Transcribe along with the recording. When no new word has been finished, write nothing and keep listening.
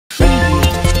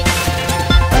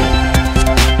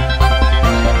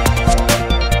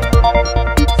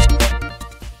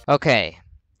Okay,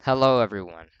 hello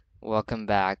everyone. Welcome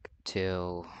back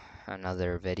to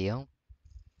another video.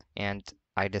 And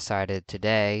I decided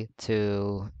today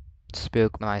to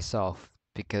spook myself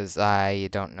because I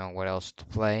don't know what else to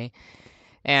play.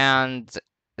 And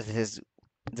this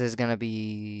is gonna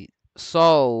be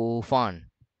so fun.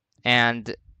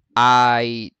 And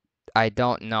I I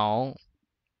don't know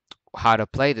how to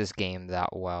play this game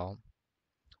that well.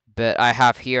 But I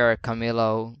have here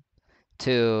Camilo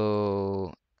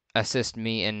to assist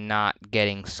me in not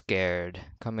getting scared.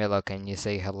 Camilo, can you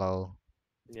say hello?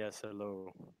 Yes,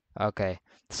 hello. Okay.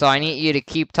 So I need you to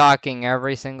keep talking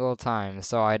every single time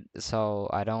so I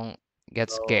don't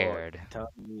get So scared. tell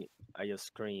me, I just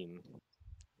scream.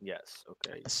 Yes,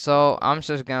 okay. So I'm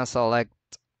just gonna select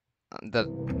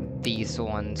these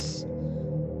ones.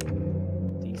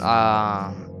 These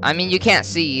I mean you can't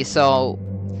see, so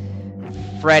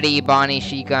Freddy, Bonnie,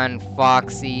 Chica, and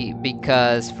Foxy,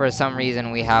 because for some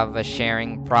reason we have a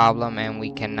sharing problem and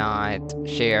we cannot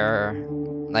share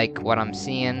like what I'm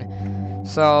seeing.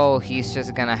 So he's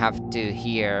just gonna have to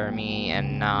hear me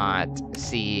and not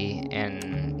see,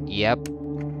 and yep. yes.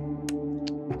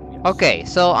 Okay,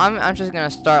 so I'm just gonna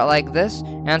start like this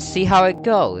and see how it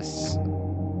goes.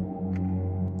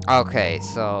 Okay,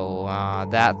 so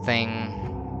that thing.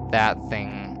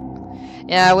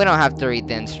 Yeah, we don't have to read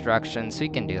the instructions. We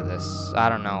can do this. I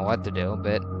don't know what to do,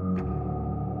 but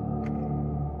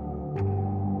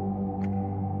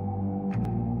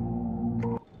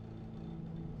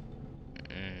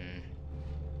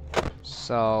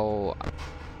so.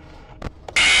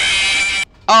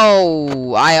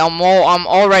 Oh, I'm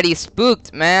already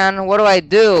spooked, man. What do I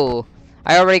do?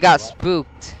 I already got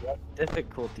spooked. What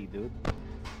difficulty, dude?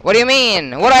 What do you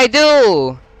mean? What do I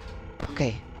do?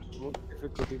 Okay. What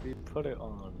difficulty did you put it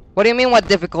on? What do you mean what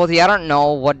difficulty? I don't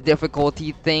know what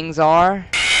difficulty things are.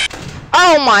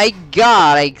 Oh my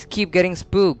god, I keep getting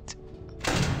spooked.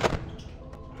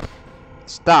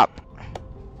 Stop.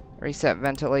 Reset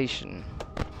ventilation.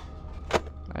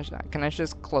 Can I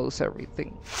just close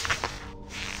everything?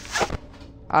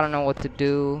 I don't know what to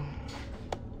do.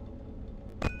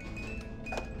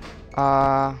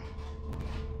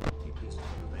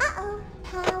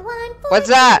 What's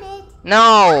that?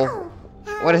 No.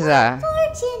 What is that?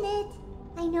 Unfortunate.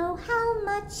 I know how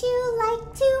much you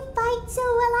like to fight, so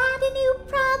we'll add a new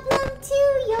problem to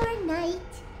your night.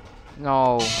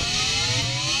 No.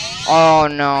 Oh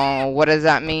no. What does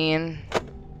that mean?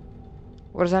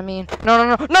 What does that mean? No,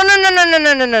 no, no, no, no, no, no,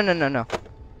 no, no, no, no, no, no.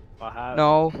 What happened?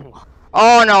 No.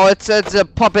 Oh no, it's a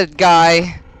puppet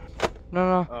guy.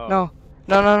 No, no, Oh. no,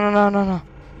 no, no, no, no, no, no.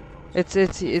 It's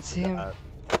him.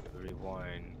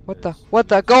 Rewind. What the?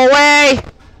 Go away!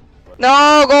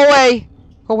 No, go away!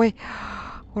 Go away!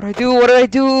 What do I do? What do I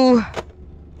do?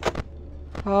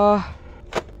 I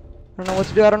don't know what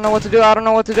to do. I don't know what to do. I don't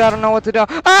know what to do. I don't know what to do.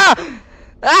 Ah!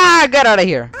 Ah! Get out of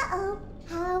here! Uh-oh.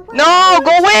 How No,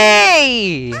 go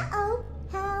away! Uh-oh.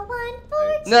 How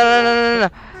unfortunate. No, no, no, no, no, no.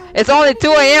 It's only 2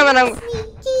 a.m. and I'm.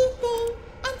 Sneaky thing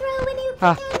and throw a new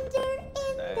Ah. contender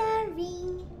in the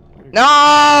ring.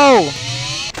 No!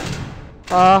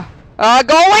 Go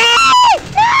away! No!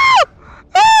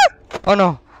 Ah! Oh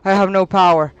no, I have no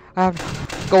power. I have.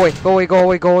 Go away, go away, go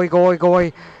away, go away, go away, go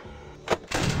away.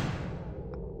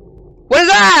 What is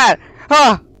that?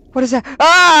 Ah! What is that?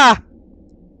 Ah!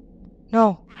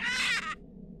 No.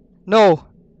 No.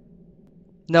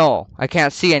 No, I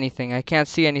can't see anything. I can't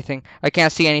see anything. I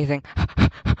can't see anything.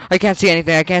 I can't see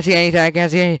anything. I can't see anything. I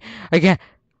can't see anything. I can't.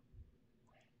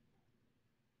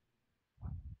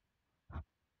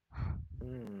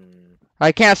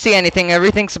 I can't see anything.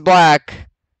 Everything's black.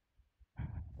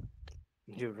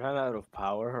 You ran out of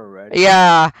power already?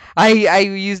 Yeah, I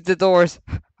used the doors.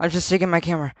 I'm just shaking my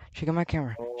camera. Shaking my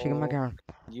camera. Shaking my camera.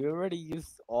 You already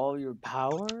used all your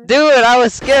power? Dude, I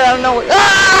was scared. I don't know what.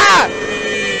 Ah!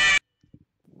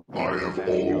 I have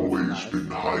always been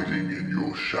hiding in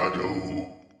your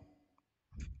shadow.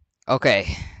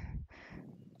 Okay.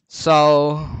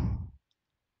 So.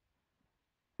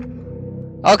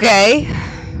 Okay.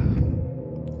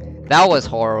 That was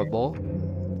horrible.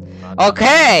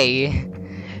 Okay.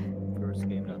 First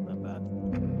game, not that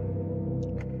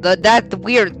bad. That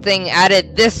weird thing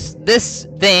added this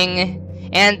thing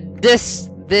and this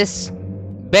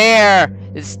bear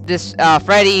is this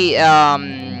Freddy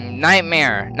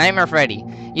Nightmare Freddy.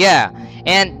 Yeah.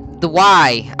 And the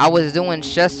why I was doing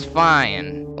just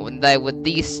fine with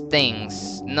these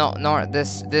things. No,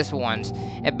 this ones.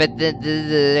 But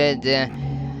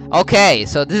okay,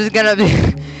 so this is gonna be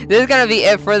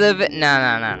it for the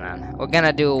no. We're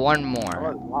gonna do one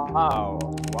more. Oh,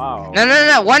 wow.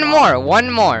 No, one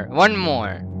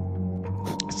more.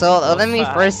 So let me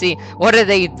Wow. first see, what do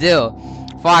they do?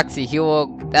 Foxy, he will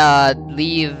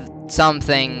leave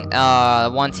something.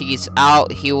 Once he's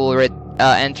out, he will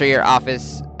enter your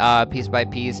office piece by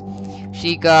piece.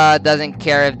 Sheikah doesn't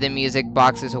care if the music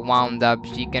box is wound up.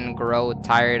 She can grow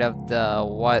tired of the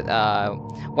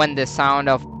when the sound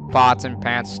of pots and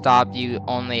pans stop. You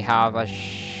only have a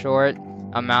short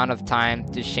amount of time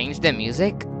to change the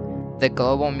music. The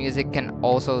global music can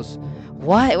also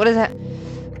what is that?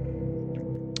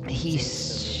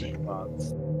 He's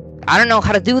I don't know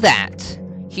how to do that.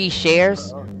 He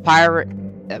shares pirate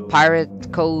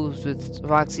codes with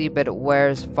Foxy, but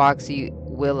whereas Foxy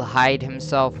will hide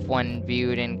himself when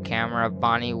viewed in camera,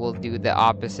 Bonnie will do the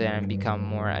opposite and become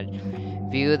more.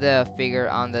 View the figure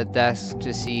on the desk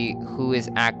to see who is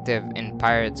active in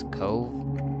Pirate's Cove.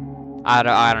 I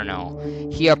don't know.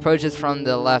 He approaches from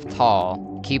the left hall.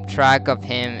 Keep track of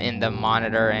him in the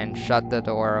monitor and shut the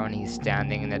door when he's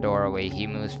standing in the doorway. He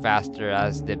moves faster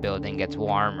as the building gets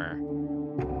warmer.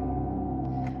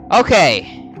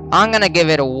 Okay, I'm gonna give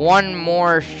it one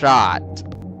more shot.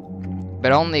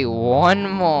 But only one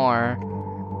more.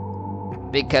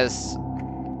 Because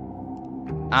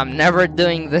I'm never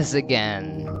doing this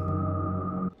again.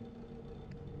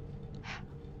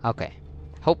 Okay.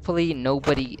 Hopefully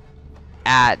nobody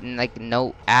adding.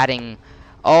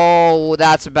 Oh,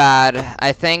 that's bad.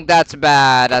 I think that's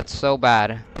bad. That's so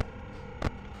bad.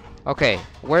 Okay,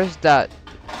 where's that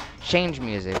change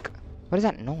music? What is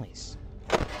that noise?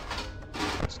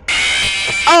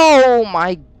 Oh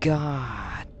my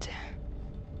god.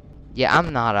 Yeah,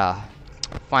 I'm not a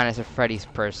Finest of Freddy's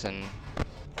person.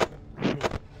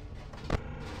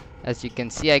 As you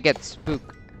can see, I get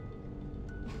spooked.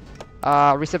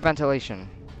 Reset ventilation.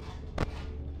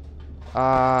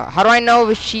 How do I know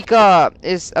if Sheikah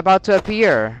is about to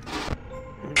appear?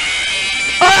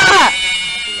 Ah!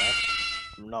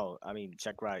 No, I mean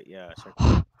check right. Yeah, check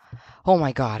right. Oh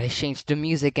my god! I changed the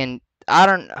music and I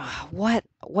don't. What?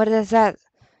 What is that?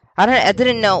 I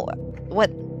didn't know. What?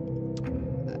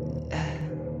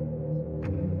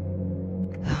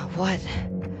 What?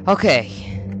 Okay.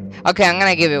 Okay, I'm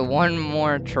gonna give it one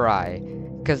more try.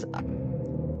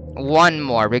 One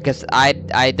more, because I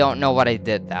don't know what I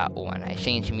did that one. I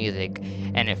changed music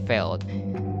and it failed.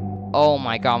 Oh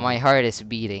my god, my heart is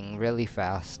beating really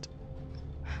fast.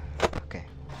 Okay.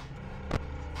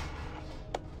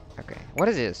 Okay, what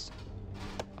is this?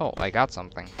 Oh, I got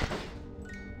something.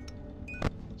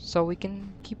 So we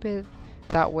can keep it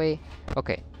that way.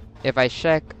 Okay, if I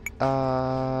check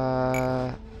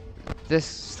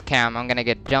this cam, I'm gonna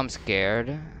get jump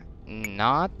scared.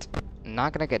 Not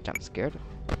gonna get jump scared.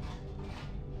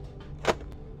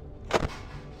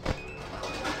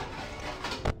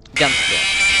 Jump scare.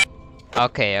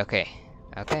 Okay.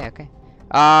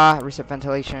 Reset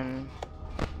ventilation.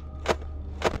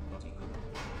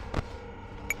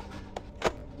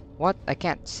 What? I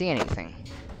can't see anything.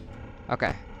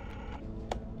 Okay.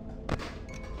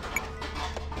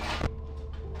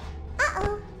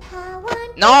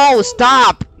 No,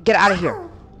 stop! Get out of here.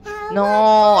 No,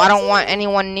 I don't want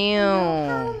anyone new.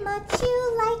 How much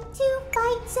you like to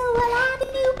fight, so I'll add a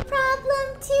new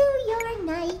problem to your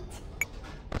night.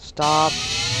 Stop.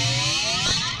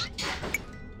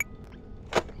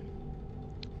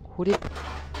 Who did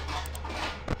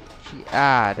she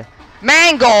add?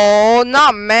 Mango!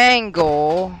 Not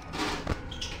Mango!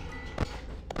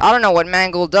 I don't know what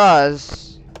Mango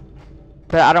does.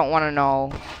 But I don't want to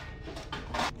know.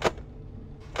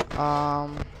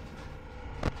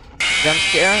 Jump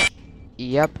scare?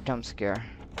 Yep, jump scare.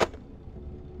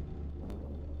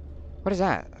 What is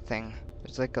that thing?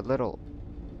 It's like a little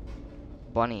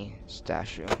bunny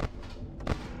statue.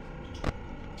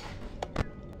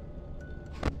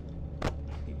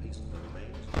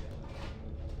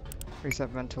 Reset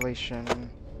ventilation.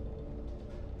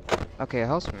 Okay,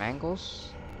 how's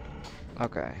Mangles?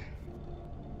 Okay.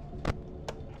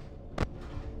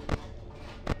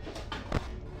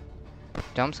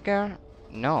 Jump scare?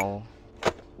 No.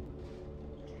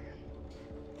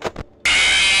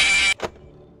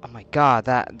 Oh my god,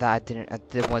 I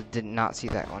did not see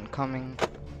that one coming.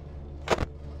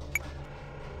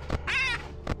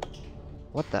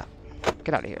 What the?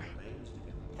 Get out of here.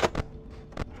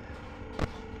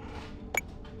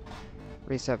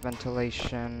 Reset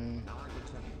ventilation.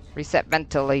 Reset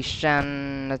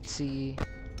ventilation. Let's see.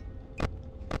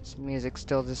 This music's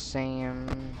still the same.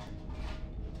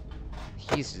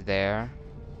 He's there.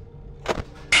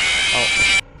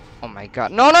 Oh my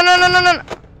god. No.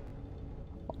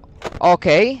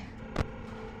 Okay.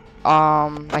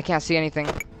 I can't see anything.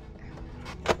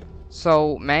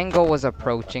 So Mango was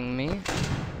approaching me.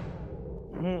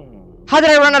 How did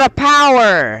I run out of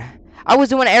power? I was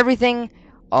doing everything.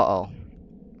 Uh-oh.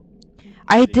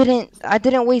 I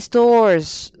didn't waste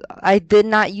doors. I did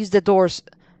not use the doors.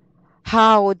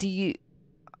 How do you...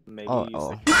 Maybe use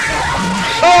Uh-oh. the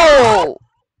Oh!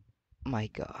 My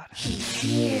God.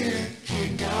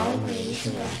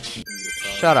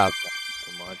 Shut up.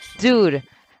 too much. Dude,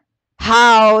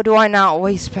 how do I not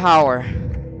waste power?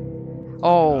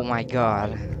 Oh my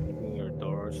God. Keeping your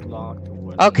doors locked when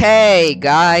Okay,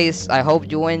 guys, I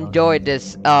hope you enjoyed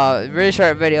this really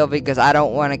short video because I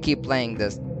don't want to keep playing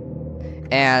this.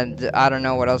 And I don't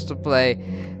know what else to play.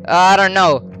 I don't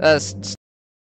know.